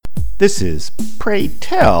This is Pray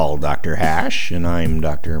Tell Dr. Hash, and I'm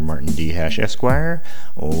Dr. Martin D. Hash, Esquire,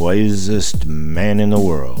 wisest man in the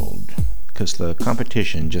world. 'Cause the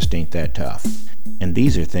competition just ain't that tough. And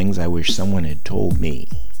these are things I wish someone had told me.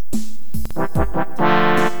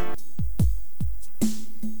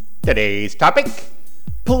 Today's topic,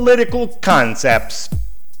 political concepts.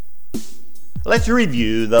 Let's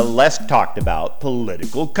review the less talked about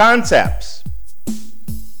political concepts.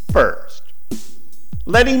 First,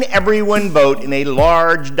 letting everyone vote in a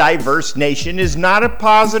large, diverse nation is not a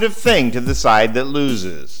positive thing to the side that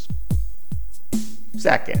loses.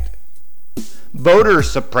 Second, voter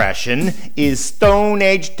suppression is Stone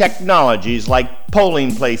Age technologies like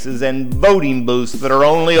polling places and voting booths that are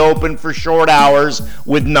only open for short hours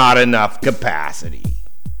with not enough capacity.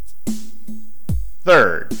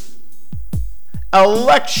 Third,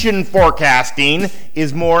 election forecasting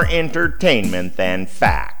is more entertainment than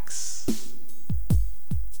facts.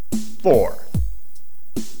 Fourth,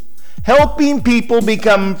 helping people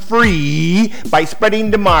become free by spreading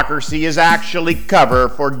democracy is actually cover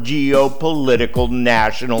for geopolitical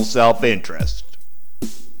national self-interest.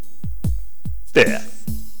 Fifth,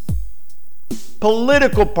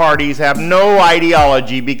 political parties have no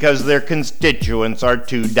ideology because their constituents are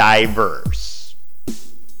too diverse.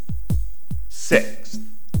 Sixth,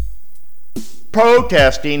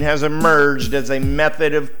 protesting has emerged as a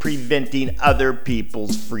method of preventing other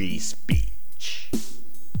people's free speech.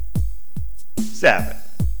 Seventh,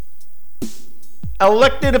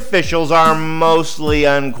 elected officials are mostly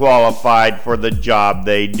unqualified for the job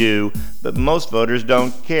they do, but most voters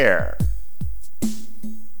don't care.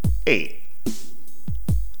 Eighth,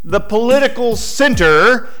 the political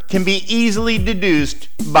center can be easily deduced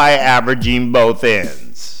by averaging both ends.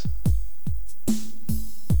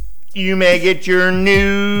 You may get your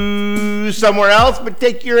news somewhere else, but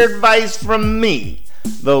take your advice from me,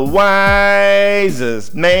 the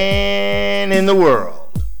wisest man in the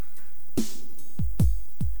world.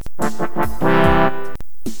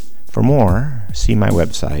 For more, see my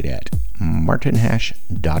website at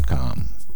martinhash.com.